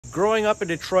Growing up in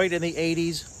Detroit in the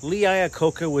 80s, Lee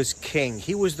Iacocca was king.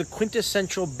 He was the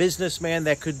quintessential businessman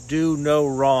that could do no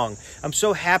wrong. I'm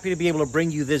so happy to be able to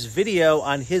bring you this video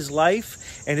on his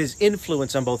life and his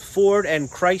influence on both Ford and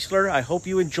Chrysler. I hope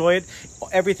you enjoy it.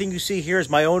 Everything you see here is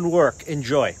my own work.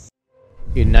 Enjoy.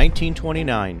 In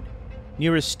 1929,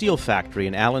 near a steel factory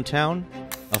in Allentown,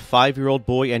 a 5-year-old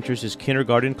boy enters his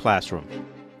kindergarten classroom.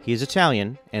 He is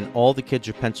Italian, and all the kids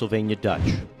are Pennsylvania Dutch.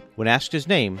 When asked his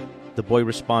name, the boy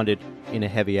responded in a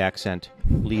heavy accent,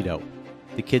 "Lido."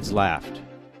 The kids laughed.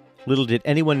 Little did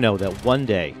anyone know that one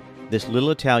day, this little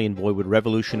Italian boy would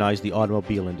revolutionize the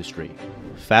automobile industry.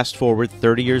 Fast forward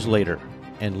 30 years later,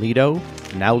 and Lido,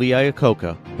 now Lee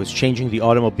Iacocca, was changing the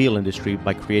automobile industry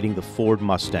by creating the Ford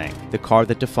Mustang, the car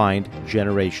that defined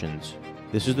generations.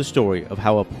 This is the story of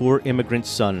how a poor immigrant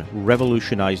son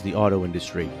revolutionized the auto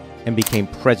industry and became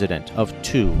president of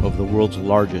 2 of the world's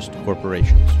largest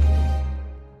corporations.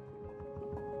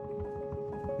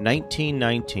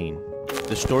 1919.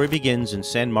 The story begins in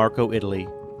San Marco, Italy,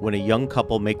 when a young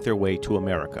couple make their way to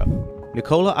America.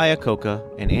 Nicola Iacocca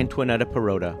and Antoinetta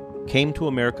Perrotta came to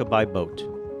America by boat,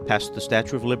 past the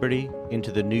Statue of Liberty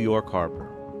into the New York harbor.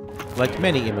 Like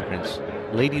many immigrants,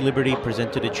 Lady Liberty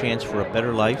presented a chance for a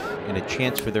better life and a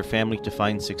chance for their family to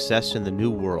find success in the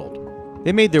new world.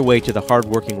 They made their way to the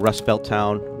hard-working Rust Belt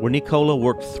town, where Nicola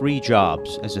worked 3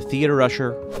 jobs as a theater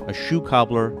usher, a shoe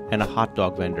cobbler, and a hot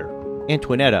dog vendor.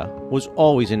 Antoinetta was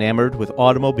always enamored with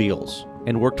automobiles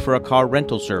and worked for a car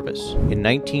rental service. In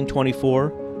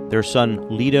 1924, their son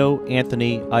Lido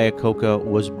Anthony Iacocca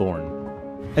was born.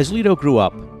 As Lido grew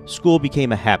up, school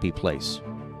became a happy place.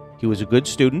 He was a good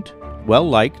student,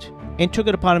 well-liked, and took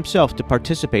it upon himself to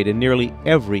participate in nearly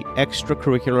every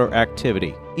extracurricular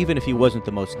activity, even if he wasn't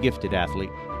the most gifted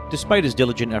athlete. Despite his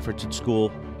diligent efforts at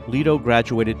school, Lido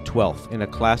graduated 12th in a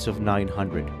class of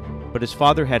 900, but his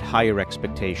father had higher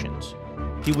expectations.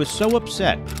 He was so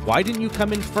upset. "Why didn't you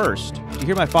come in first? You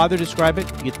hear my father describe it?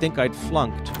 You'd think I'd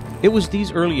flunked." It was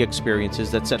these early experiences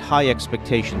that set high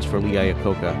expectations for Lee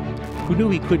Iacocca, who knew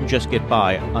he couldn't just get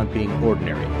by on being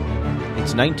ordinary.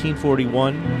 It's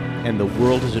 1941, and the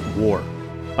world is at war.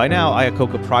 By now,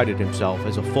 Iacocca prided himself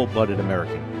as a full-blooded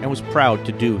American and was proud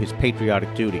to do his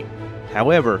patriotic duty.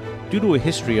 However, due to a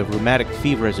history of rheumatic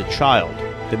fever as a child,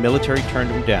 the military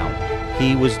turned him down.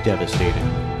 He was devastated.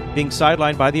 Being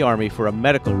sidelined by the Army for a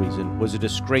medical reason was a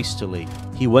disgrace to Lee.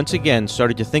 He once again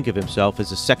started to think of himself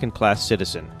as a second-class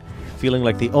citizen, feeling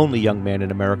like the only young man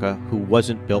in America who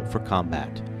wasn't built for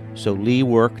combat. So Lee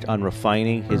worked on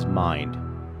refining his mind.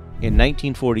 In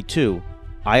 1942,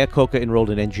 Iacocca enrolled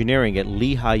in engineering at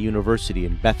Lehigh University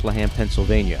in Bethlehem,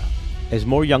 Pennsylvania. As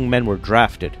more young men were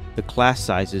drafted, the class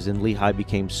sizes in Lehigh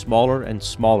became smaller and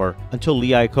smaller until Lee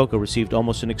Iacocca received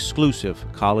almost an exclusive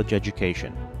college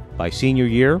education. By senior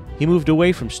year, he moved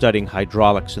away from studying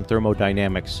hydraulics and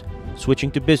thermodynamics,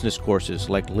 switching to business courses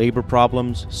like labor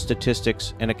problems,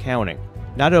 statistics, and accounting.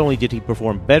 Not only did he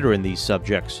perform better in these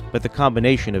subjects, but the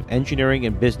combination of engineering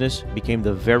and business became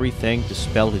the very thing to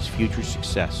spell his future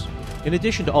success. In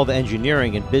addition to all the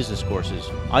engineering and business courses,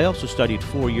 I also studied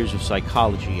 4 years of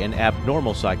psychology and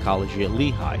abnormal psychology at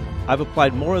Lehigh. I've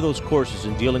applied more of those courses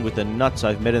in dealing with the nuts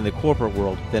I've met in the corporate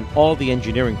world than all the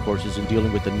engineering courses in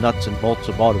dealing with the nuts and bolts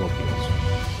of automobiles.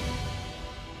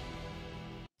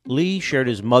 Lee shared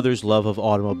his mother's love of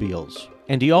automobiles,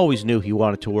 and he always knew he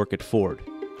wanted to work at Ford.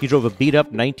 He drove a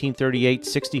beat-up 1938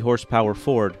 60-horsepower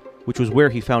Ford, which was where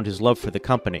he found his love for the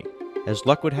company. As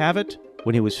luck would have it,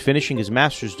 when he was finishing his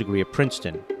master's degree at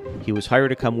Princeton, he was hired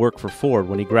to come work for Ford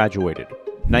when he graduated.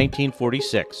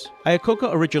 1946.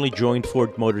 Iacocca originally joined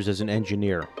Ford Motors as an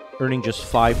engineer, earning just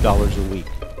 $5 a week.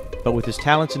 But with his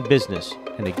talents in business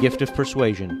and a gift of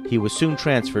persuasion, he was soon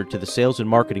transferred to the sales and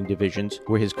marketing divisions,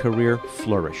 where his career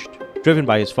flourished. Driven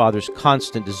by his father's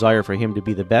constant desire for him to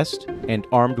be the best, and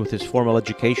armed with his formal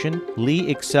education, Lee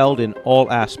excelled in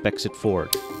all aspects at Ford.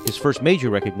 His first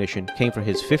major recognition came from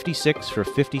his 56 for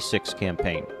 56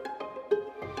 campaign.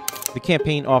 The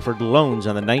campaign offered loans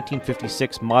on the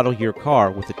 1956 model year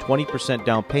car with a 20%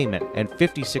 down payment and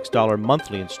 $56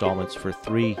 monthly installments for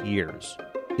 3 years.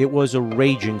 It was a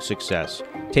raging success,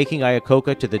 taking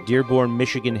Iacocca to the Dearborn,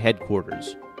 Michigan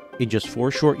headquarters. In just 4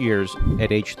 short years,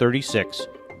 at age 36,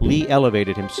 Lee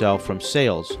elevated himself from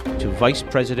sales to vice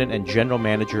president and general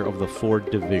manager of the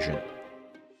Ford division.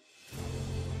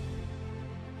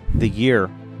 The year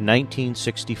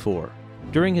 1964.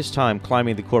 During his time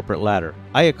climbing the corporate ladder,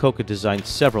 Iacocca designed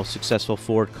several successful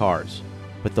Ford cars,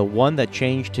 but the one that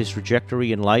changed his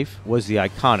trajectory in life was the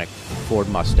iconic Ford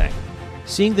Mustang.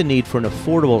 Seeing the need for an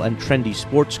affordable and trendy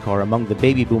sports car among the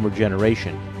baby boomer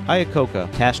generation,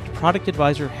 Iacocca tasked product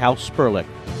advisor Hal Sperlich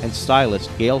and stylist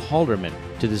Gail Halderman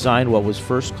to design what was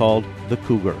first called the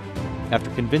Cougar. After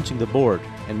convincing the board,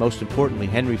 and most importantly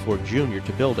Henry Ford Jr.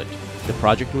 to build it, the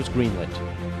project was greenlit,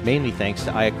 mainly thanks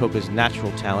to Iacocca's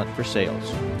natural talent for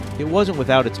sales. It wasn't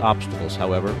without its obstacles,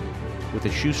 however. With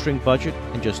a shoestring budget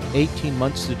and just 18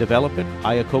 months to develop it,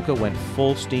 Iacocca went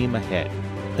full steam ahead.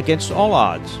 Against all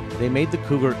odds, they made the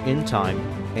Cougar in time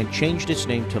and changed its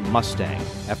name to Mustang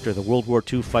after the World War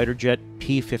II fighter jet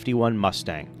P-51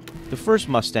 Mustang. The first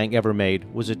Mustang ever made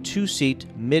was a two-seat,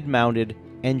 mid-mounted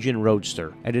engine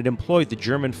roadster, and it employed the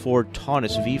German Ford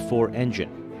Taunus V4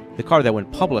 engine. The car that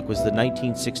went public was the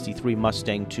 1963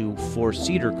 Mustang II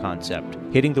four-seater concept,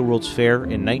 hitting the World's Fair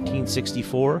in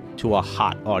 1964 to a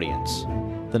hot audience.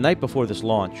 The night before this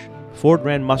launch, Ford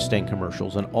ran Mustang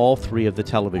commercials on all three of the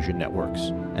television networks,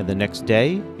 and the next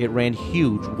day, it ran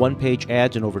huge one-page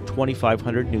ads in over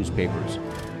 2,500 newspapers.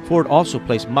 Ford also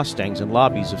placed Mustangs in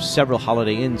lobbies of several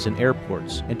Holiday Inns and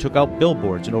airports, and took out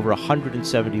billboards in over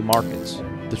 170 markets.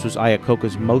 This was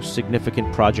Iacocca's most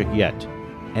significant project yet,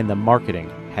 and the marketing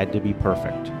had to be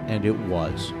perfect, and it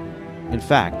was. In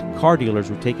fact, car dealers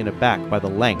were taken aback by the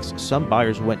lengths some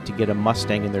buyers went to get a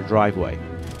Mustang in their driveway.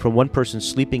 From one person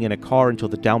sleeping in a car until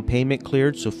the down payment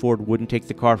cleared so Ford wouldn't take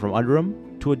the car from under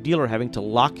him, to a dealer having to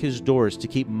lock his doors to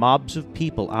keep mobs of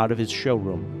people out of his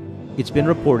showroom. It's been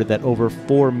reported that over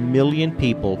 4 million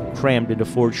people crammed into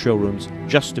Ford showrooms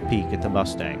just to peek at the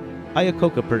Mustang.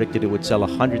 Iacocca predicted it would sell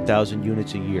 100,000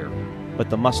 units a year, but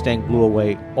the Mustang blew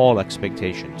away all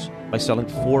expectations by selling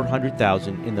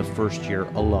 400,000 in the first year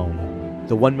alone.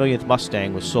 The 1 millionth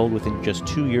Mustang was sold within just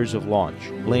 2 years of launch,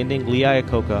 landing Lee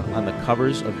Iacocca on the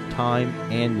covers of Time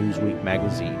and Newsweek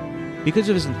magazine. Because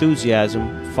of his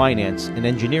enthusiasm, finance, and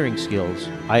engineering skills,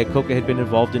 Iacocca had been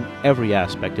involved in every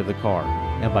aspect of the car,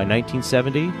 and by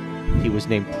 1970, he was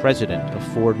named president of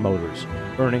Ford Motors,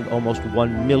 earning almost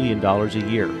 $1 million a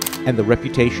year, and the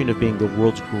reputation of being the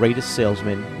world's greatest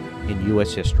salesman in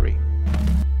U.S. history.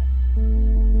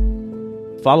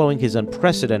 Following his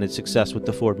unprecedented success with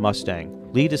the Ford Mustang,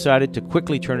 Lee decided to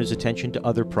quickly turn his attention to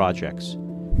other projects.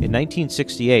 In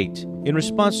 1968, in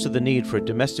response to the need for a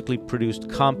domestically produced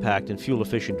compact and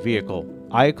fuel-efficient vehicle,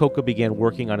 Iacocca began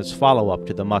working on his follow-up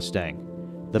to the Mustang,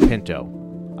 the Pinto.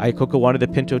 Iacocca wanted the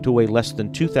Pinto to weigh less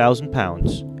than 2,000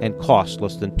 pounds and cost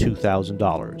less than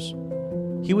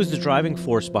 $2,000. He was the driving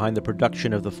force behind the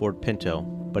production of the Ford Pinto,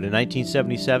 but in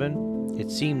 1977,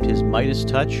 it seemed his Midas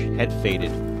touch had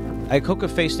faded. Iacocca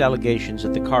faced allegations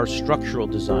that the car's structural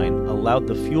design allowed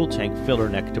the fuel tank filler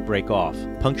neck to break off,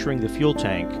 puncturing the fuel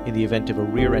tank in the event of a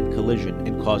rear-end collision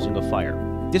and causing a fire.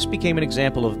 This became an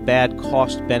example of bad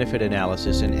cost-benefit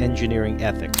analysis and engineering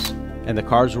ethics, and the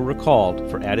cars were recalled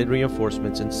for added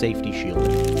reinforcements and safety shielding.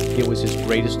 It was his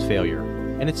greatest failure,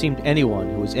 and it seemed anyone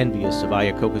who was envious of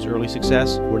Iacocca's early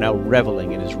success were now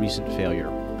reveling in his recent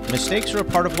failure. Mistakes are a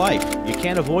part of life. You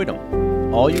can't avoid them.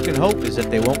 All you can hope is that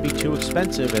they won't be too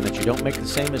expensive and that you don't make the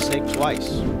same mistake twice.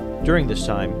 During this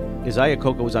time, as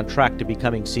Iacocca was on track to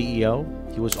becoming CEO,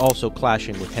 he was also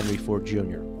clashing with Henry Ford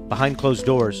Jr. Behind closed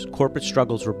doors, corporate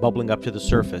struggles were bubbling up to the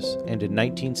surface, and in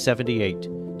 1978,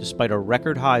 despite a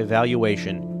record-high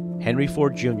valuation, Henry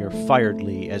Ford Jr. fired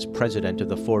Lee as president of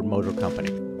the Ford Motor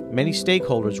Company. Many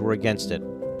stakeholders were against it,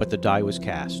 but the die was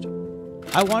cast.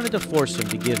 I wanted to force him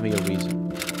to give me a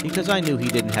reason, because I knew he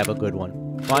didn't have a good one.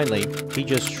 Finally, he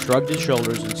just shrugged his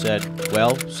shoulders and said,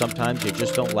 well, sometimes you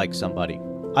just don't like somebody.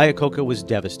 Iacocca was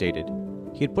devastated.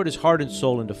 He had put his heart and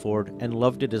soul into Ford and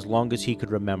loved it as long as he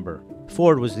could remember.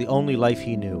 Ford was the only life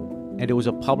he knew, and it was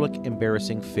a public,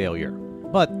 embarrassing failure.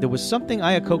 But there was something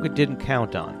Iacocca didn't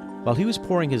count on. While he was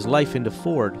pouring his life into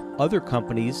Ford, other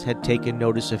companies had taken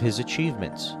notice of his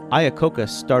achievements. Iacocca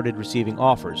started receiving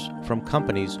offers from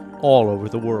companies all over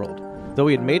the world. Though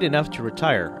he had made enough to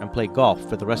retire and play golf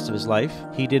for the rest of his life,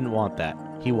 he didn't want that.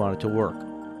 He wanted to work.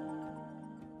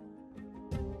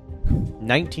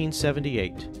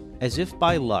 1978. As if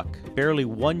by luck, barely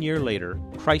 1 year later,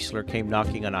 Chrysler came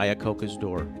knocking on Iacocca's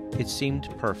door. It seemed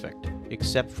perfect,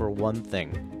 except for one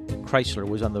thing. Chrysler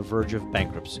was on the verge of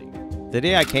bankruptcy. The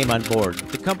day I came on board,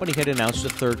 the company had announced a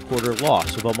third-quarter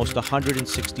loss of almost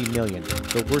 $160 million,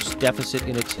 the worst deficit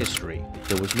in its history.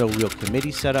 There was no real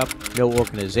committee set up, no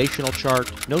organizational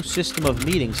chart, no system of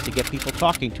meetings to get people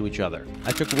talking to each other.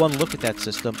 I took one look at that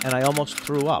system and I almost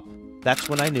threw up. That's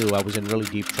when I knew I was in really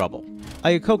deep trouble.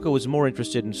 Iacocca was more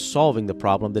interested in solving the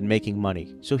problem than making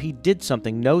money, so he did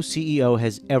something no CEO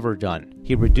has ever done.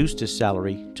 He reduced his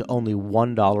salary to only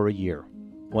 $1 a year.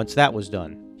 Once that was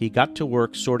done, he got to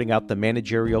work sorting out the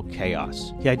managerial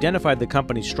chaos. He identified the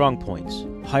company's strong points,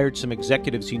 hired some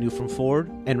executives he knew from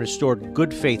Ford, and restored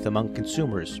good faith among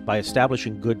consumers by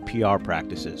establishing good PR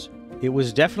practices. It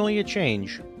was definitely a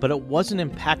change, but it wasn't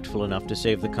impactful enough to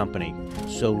save the company.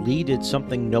 So Lee did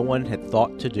something no one had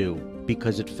thought to do,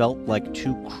 because it felt like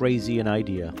too crazy an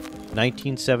idea.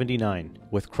 1979.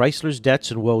 With Chrysler's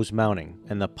debts and woes mounting,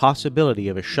 and the possibility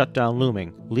of a shutdown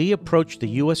looming, Lee approached the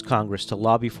U.S. Congress to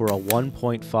lobby for a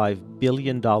 $1.5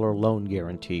 billion loan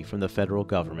guarantee from the federal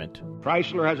government.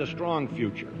 Chrysler has a strong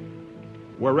future.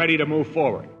 We're ready to move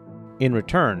forward. In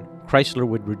return, Chrysler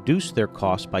would reduce their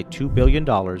costs by $2 billion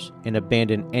and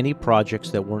abandon any projects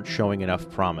that weren't showing enough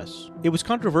promise. It was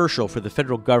controversial for the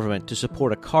federal government to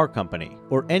support a car company,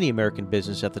 or any American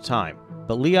business at the time,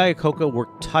 but Lee Iacocca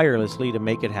worked tirelessly to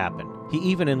make it happen. He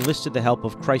even enlisted the help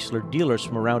of Chrysler dealers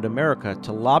from around America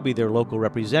to lobby their local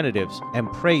representatives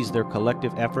and praise their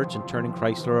collective efforts in turning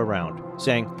Chrysler around,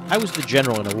 saying, "I was the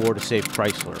general in a war to save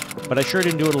Chrysler, but I sure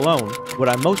didn't do it alone. What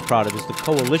I'm most proud of is the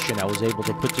coalition I was able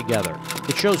to put together.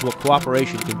 It shows what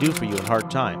cooperation can do for you in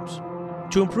hard times."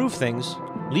 To improve things,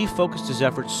 Lee focused his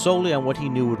efforts solely on what he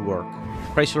knew would work.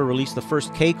 Chrysler released the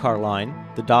first K-car line,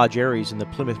 the Dodge Aries and the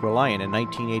Plymouth Reliant, in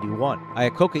 1981.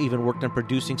 Iacocca even worked on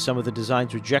producing some of the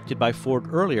designs rejected by Ford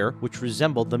earlier, which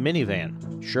resembled the minivan.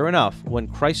 Sure enough, when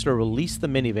Chrysler released the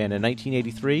minivan in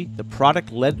 1983, the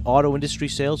product led auto industry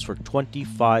sales for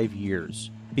 25 years.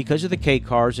 Because of the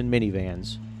K-cars and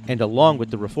minivans, and along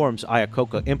with the reforms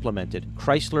Iacocca implemented,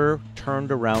 Chrysler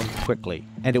turned around quickly,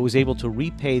 and it was able to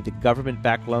repay the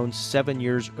government-backed loans 7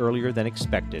 years earlier than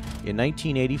expected. In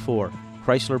 1984,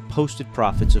 Chrysler posted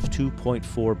profits of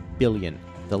 $2.4 billion,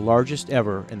 the largest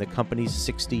ever in the company's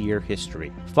 60-year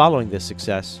history. Following this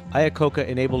success, Iacocca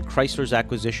enabled Chrysler's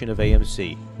acquisition of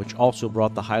AMC, which also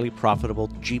brought the highly profitable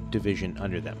Jeep division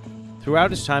under them. Throughout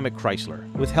his time at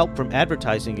Chrysler, with help from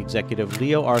advertising executive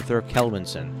Leo Arthur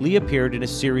Kelmanson, Lee appeared in a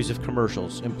series of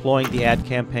commercials employing the ad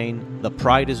campaign, "The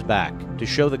Pride is Back," to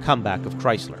show the comeback of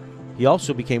Chrysler. He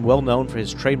also became well known for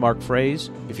his trademark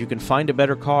phrase, "If you can find a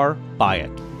better car, buy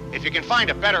it." If you can find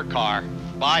a better car,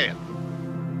 buy it.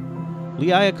 Lee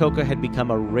Iacocca had become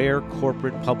a rare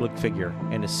corporate public figure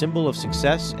and a symbol of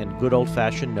success and good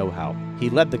old-fashioned know-how. He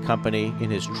led the company in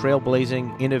his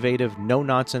trailblazing, innovative,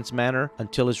 no-nonsense manner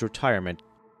until his retirement.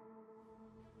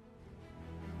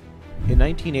 In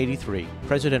 1983,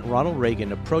 President Ronald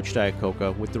Reagan approached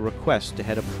Iacocca with the request to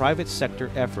head a private sector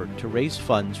effort to raise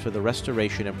funds for the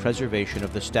restoration and preservation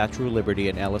of the Statue of Liberty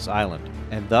at Ellis Island,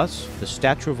 and thus the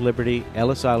Statue of Liberty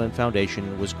Ellis Island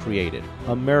Foundation was created.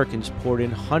 Americans poured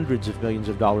in hundreds of millions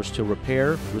of dollars to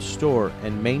repair, restore,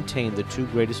 and maintain the two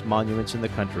greatest monuments in the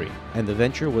country, and the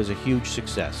venture was a huge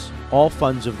success. All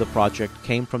funds of the project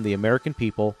came from the American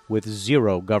people with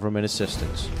zero government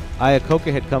assistance.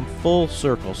 Iacocca had come full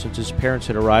circle since his parents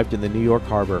had arrived in the New York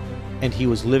harbor, and he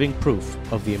was living proof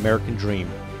of the American dream.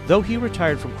 Though he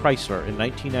retired from Chrysler in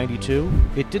 1992,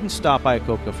 it didn't stop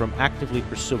Iacocca from actively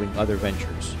pursuing other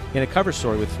ventures. In a cover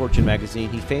story with Fortune magazine,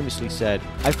 he famously said,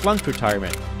 "I flunked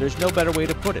retirement. There's no better way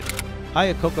to put it."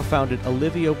 Iacocca founded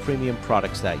Olivio Premium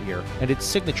Products that year, and its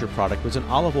signature product was an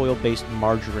olive oil-based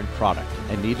margarine product,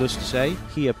 and needless to say,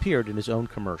 he appeared in his own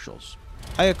commercials.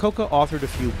 Iacocca authored a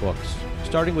few books,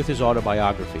 starting with his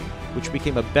autobiography, which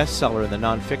became a bestseller in the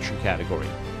nonfiction category.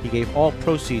 He gave all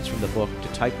proceeds from the book to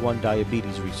type 1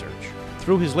 diabetes research.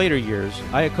 Through his later years,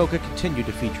 Iacocca continued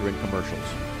to feature in commercials,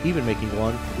 even making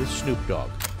one with Snoop Dogg.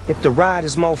 If the ride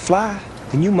is more fly,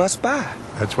 then you must buy.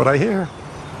 That's what I hear.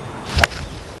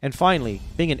 And finally,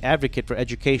 being an advocate for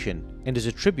education, and as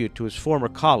a tribute to his former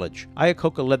college,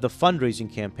 Iacocca led the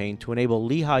fundraising campaign to enable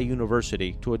Lehigh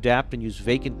University to adapt and use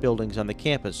vacant buildings on the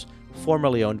campus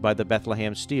formerly owned by the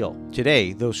Bethlehem Steel.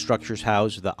 Today, those structures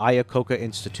house the Iacocca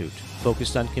Institute,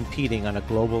 focused on competing on a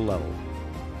global level.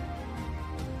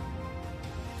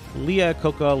 Lee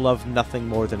Iacocca loved nothing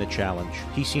more than a challenge.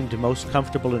 He seemed most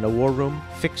comfortable in a war room,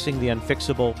 fixing the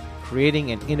unfixable,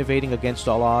 creating and innovating against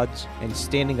all odds, and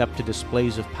standing up to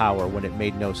displays of power when it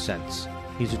made no sense.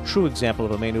 He's a true example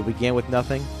of a man who began with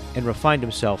nothing and refined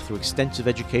himself through extensive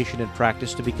education and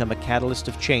practice to become a catalyst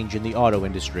of change in the auto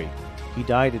industry. He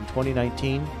died in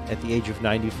 2019 at the age of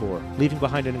 94, leaving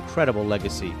behind an incredible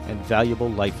legacy and valuable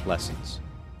life lessons.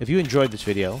 If you enjoyed this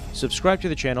video, subscribe to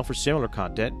the channel for similar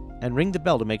content and ring the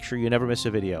bell to make sure you never miss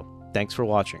a video. Thanks for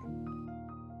watching.